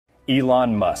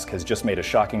Elon Musk has just made a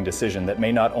shocking decision that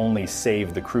may not only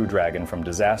save the Crew Dragon from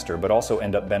disaster, but also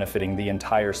end up benefiting the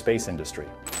entire space industry.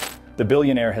 The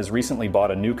billionaire has recently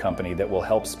bought a new company that will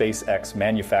help SpaceX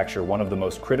manufacture one of the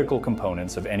most critical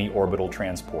components of any orbital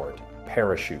transport: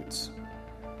 parachutes.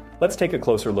 Let's take a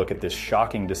closer look at this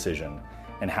shocking decision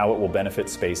and how it will benefit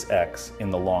SpaceX in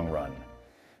the long run.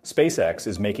 SpaceX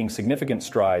is making significant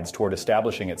strides toward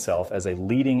establishing itself as a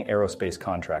leading aerospace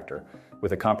contractor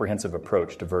with a comprehensive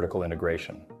approach to vertical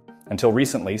integration. Until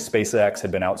recently, SpaceX had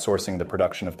been outsourcing the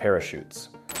production of parachutes.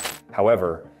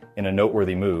 However, in a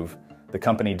noteworthy move, the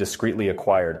company discreetly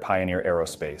acquired Pioneer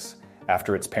Aerospace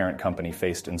after its parent company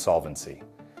faced insolvency.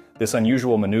 This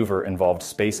unusual maneuver involved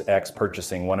SpaceX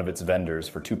purchasing one of its vendors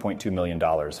for $2.2 million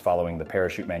following the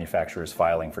parachute manufacturer's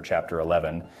filing for Chapter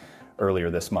 11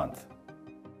 earlier this month.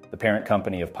 The parent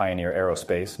company of Pioneer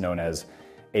Aerospace, known as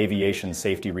Aviation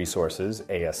Safety Resources,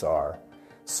 ASR,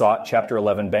 sought Chapter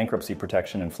 11 bankruptcy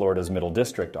protection in Florida's Middle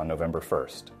District on November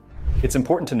 1st. It's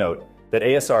important to note that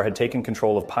ASR had taken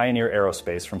control of Pioneer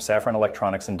Aerospace from Safran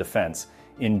Electronics and Defense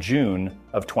in June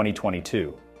of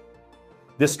 2022.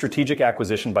 This strategic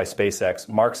acquisition by SpaceX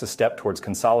marks a step towards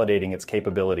consolidating its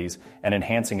capabilities and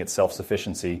enhancing its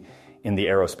self-sufficiency in the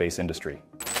aerospace industry.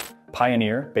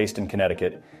 Pioneer, based in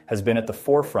Connecticut, has been at the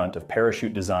forefront of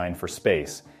parachute design for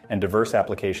space and diverse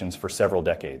applications for several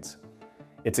decades.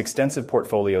 Its extensive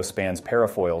portfolio spans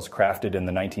parafoils crafted in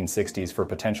the 1960s for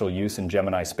potential use in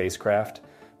Gemini spacecraft,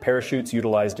 parachutes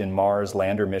utilized in Mars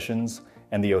lander missions,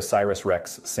 and the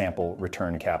OSIRIS-REx sample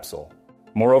return capsule.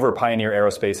 Moreover, Pioneer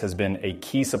Aerospace has been a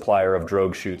key supplier of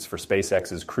drogue chutes for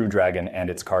SpaceX's Crew Dragon and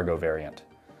its cargo variant.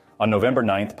 On November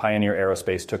 9th, Pioneer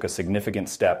Aerospace took a significant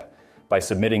step by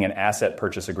submitting an asset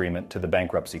purchase agreement to the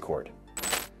bankruptcy court.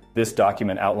 This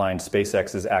document outlined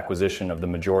SpaceX's acquisition of the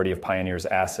majority of Pioneer's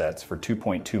assets for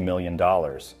 $2.2 million.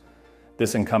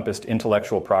 This encompassed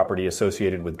intellectual property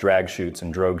associated with drag chutes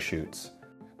and drogue chutes.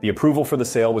 The approval for the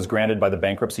sale was granted by the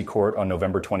bankruptcy court on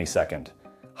November 22nd,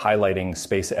 highlighting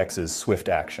SpaceX's swift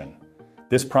action.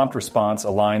 This prompt response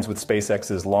aligns with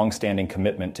SpaceX's long-standing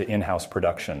commitment to in-house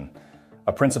production,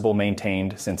 a principle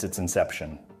maintained since its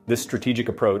inception. This strategic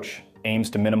approach aims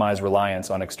to minimize reliance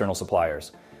on external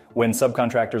suppliers. When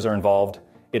subcontractors are involved,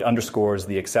 it underscores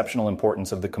the exceptional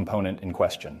importance of the component in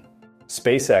question.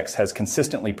 SpaceX has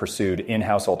consistently pursued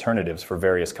in-house alternatives for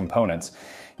various components,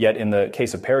 yet in the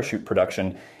case of parachute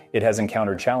production, it has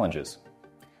encountered challenges.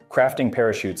 Crafting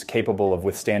parachutes capable of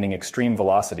withstanding extreme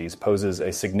velocities poses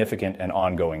a significant and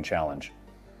ongoing challenge.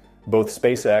 Both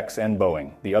SpaceX and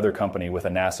Boeing, the other company with a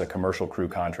NASA Commercial Crew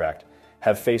contract,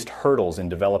 have faced hurdles in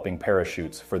developing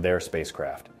parachutes for their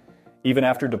spacecraft. Even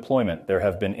after deployment, there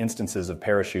have been instances of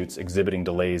parachutes exhibiting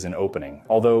delays in opening,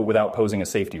 although without posing a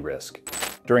safety risk.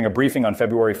 During a briefing on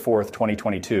February 4,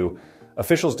 2022,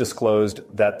 officials disclosed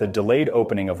that the delayed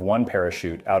opening of one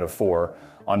parachute out of 4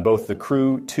 on both the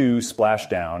Crew 2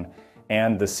 splashdown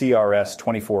and the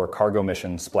CRS-24 cargo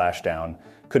mission splashdown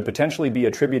could potentially be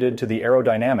attributed to the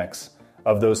aerodynamics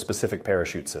of those specific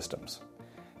parachute systems.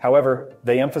 However,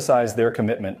 they emphasized their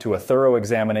commitment to a thorough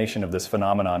examination of this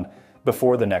phenomenon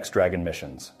before the next Dragon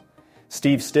missions.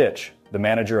 Steve Stitch, the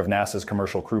manager of NASA's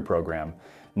Commercial Crew program,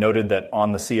 noted that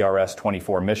on the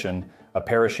CRS-24 mission, a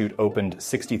parachute opened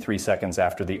 63 seconds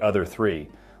after the other 3,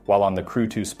 while on the Crew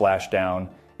 2 splashdown,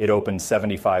 it opened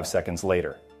 75 seconds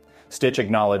later. Stitch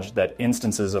acknowledged that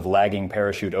instances of lagging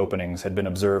parachute openings had been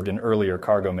observed in earlier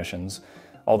cargo missions,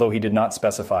 although he did not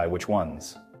specify which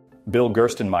ones. Bill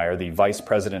Gerstenmaier, the vice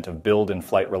president of build and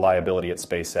flight reliability at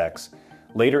SpaceX,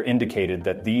 later indicated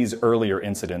that these earlier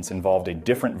incidents involved a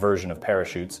different version of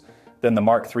parachutes than the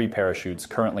Mark III parachutes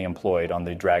currently employed on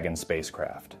the Dragon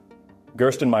spacecraft.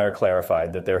 Gerstenmaier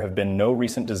clarified that there have been no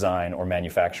recent design or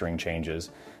manufacturing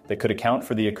changes that could account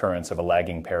for the occurrence of a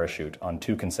lagging parachute on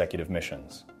 2 consecutive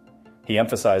missions. He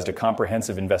emphasized a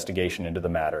comprehensive investigation into the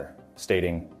matter,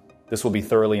 stating, "This will be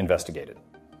thoroughly investigated.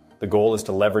 The goal is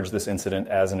to leverage this incident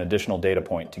as an additional data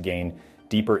point to gain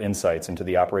deeper insights into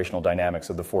the operational dynamics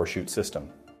of the 4-chute system.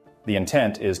 The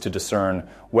intent is to discern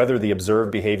whether the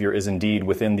observed behavior is indeed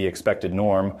within the expected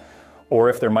norm, or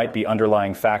if there might be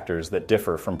underlying factors that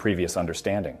differ from previous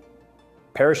understanding."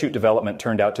 Parachute development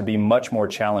turned out to be much more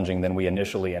challenging than we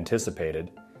initially anticipated,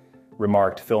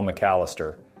 remarked Phil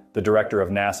McAllister, the director of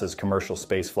NASA's Commercial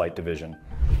Spaceflight Division,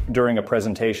 during a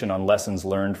presentation on lessons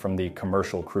learned from the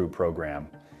Commercial Crew program.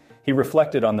 He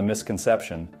reflected on the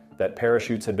misconception that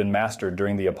parachutes had been mastered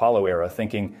during the Apollo era,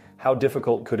 thinking, how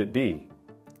difficult could it be?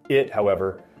 It,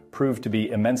 however, proved to be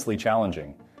immensely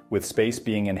challenging, with space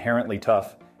being inherently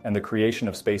tough and the creation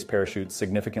of space parachutes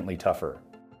significantly tougher.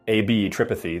 A.B.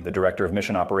 Tripathy, the director of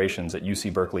mission operations at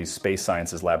UC Berkeley's Space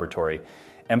Sciences Laboratory,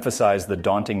 emphasized the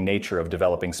daunting nature of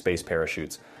developing space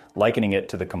parachutes, likening it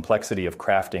to the complexity of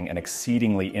crafting an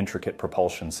exceedingly intricate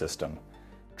propulsion system.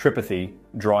 Tripathy,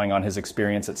 drawing on his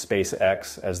experience at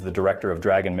SpaceX as the director of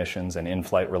Dragon missions and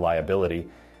in-flight reliability,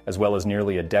 as well as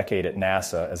nearly a decade at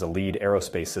NASA as a lead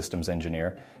aerospace systems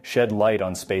engineer, shed light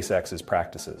on SpaceX's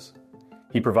practices.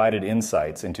 He provided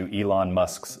insights into Elon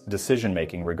Musk's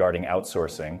decision-making regarding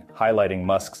outsourcing, highlighting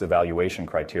Musk's evaluation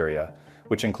criteria,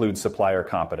 which include supplier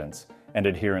competence and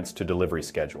adherence to delivery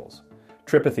schedules.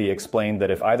 Tripathy explained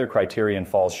that if either criterion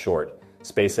falls short,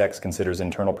 SpaceX considers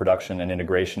internal production and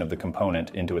integration of the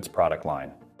component into its product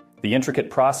line. The intricate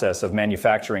process of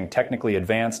manufacturing technically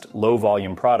advanced,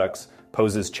 low-volume products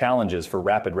poses challenges for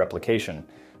rapid replication,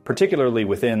 particularly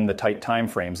within the tight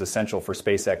timeframes essential for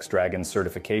SpaceX Dragon's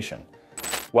certification.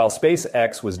 While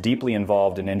SpaceX was deeply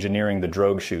involved in engineering the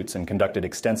drogue chutes and conducted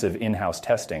extensive in-house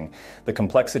testing, the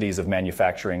complexities of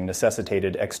manufacturing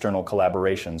necessitated external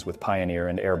collaborations with Pioneer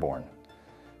and Airborne.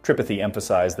 Tripathy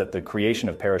emphasized that the creation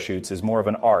of parachutes is more of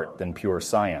an art than pure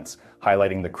science,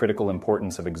 highlighting the critical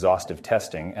importance of exhaustive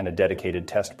testing and a dedicated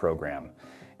test program.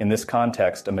 In this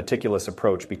context, a meticulous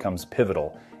approach becomes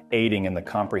pivotal, aiding in the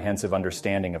comprehensive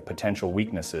understanding of potential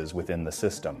weaknesses within the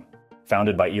system.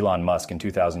 Founded by Elon Musk in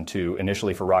 2002,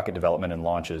 initially for rocket development and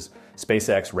launches,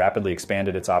 SpaceX rapidly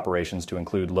expanded its operations to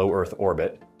include low Earth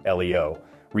orbit, LEO,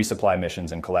 resupply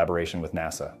missions in collaboration with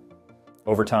NASA.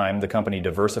 Over time, the company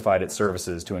diversified its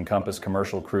services to encompass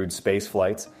commercial crewed space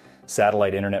flights,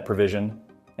 satellite internet provision,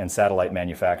 and satellite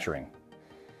manufacturing.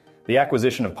 The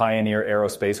acquisition of Pioneer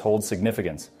Aerospace holds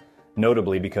significance,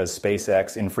 notably because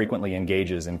SpaceX infrequently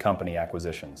engages in company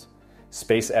acquisitions.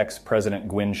 SpaceX President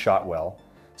Gwynne Shotwell,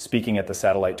 speaking at the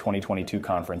Satellite 2022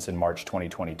 conference in March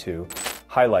 2022,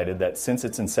 highlighted that since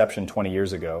its inception 20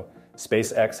 years ago,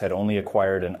 SpaceX had only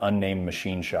acquired an unnamed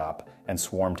machine shop and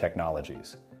Swarm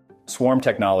Technologies. Swarm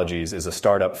Technologies is a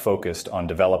startup focused on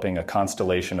developing a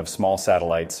constellation of small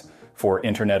satellites for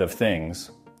Internet of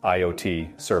Things,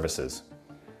 IoT, services.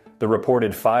 The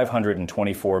reported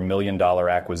 $524 million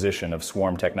acquisition of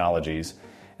Swarm Technologies,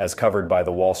 as covered by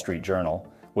the Wall Street Journal,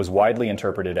 was widely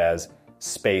interpreted as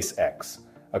SpaceX,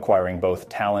 acquiring both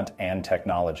talent and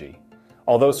technology.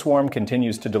 Although Swarm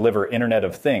continues to deliver Internet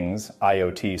of Things,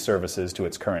 IoT, services to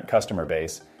its current customer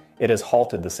base, it has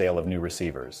halted the sale of new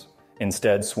receivers.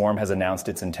 Instead, Swarm has announced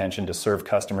its intention to serve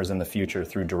customers in the future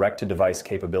through direct-to-device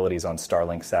capabilities on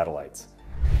Starlink satellites.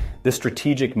 This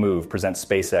strategic move presents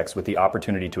SpaceX with the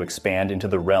opportunity to expand into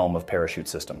the realm of parachute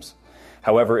systems.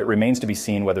 However, it remains to be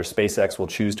seen whether SpaceX will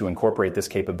choose to incorporate this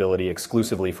capability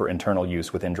exclusively for internal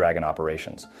use within Dragon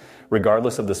operations.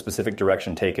 Regardless of the specific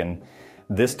direction taken,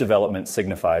 this development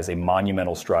signifies a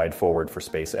monumental stride forward for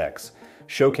SpaceX,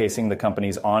 showcasing the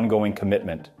company's ongoing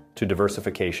commitment to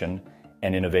diversification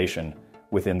and innovation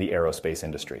within the aerospace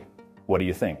industry. What do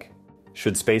you think?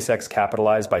 Should SpaceX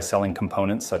capitalize by selling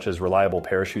components such as reliable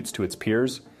parachutes to its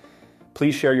peers?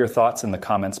 Please share your thoughts in the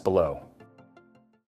comments below.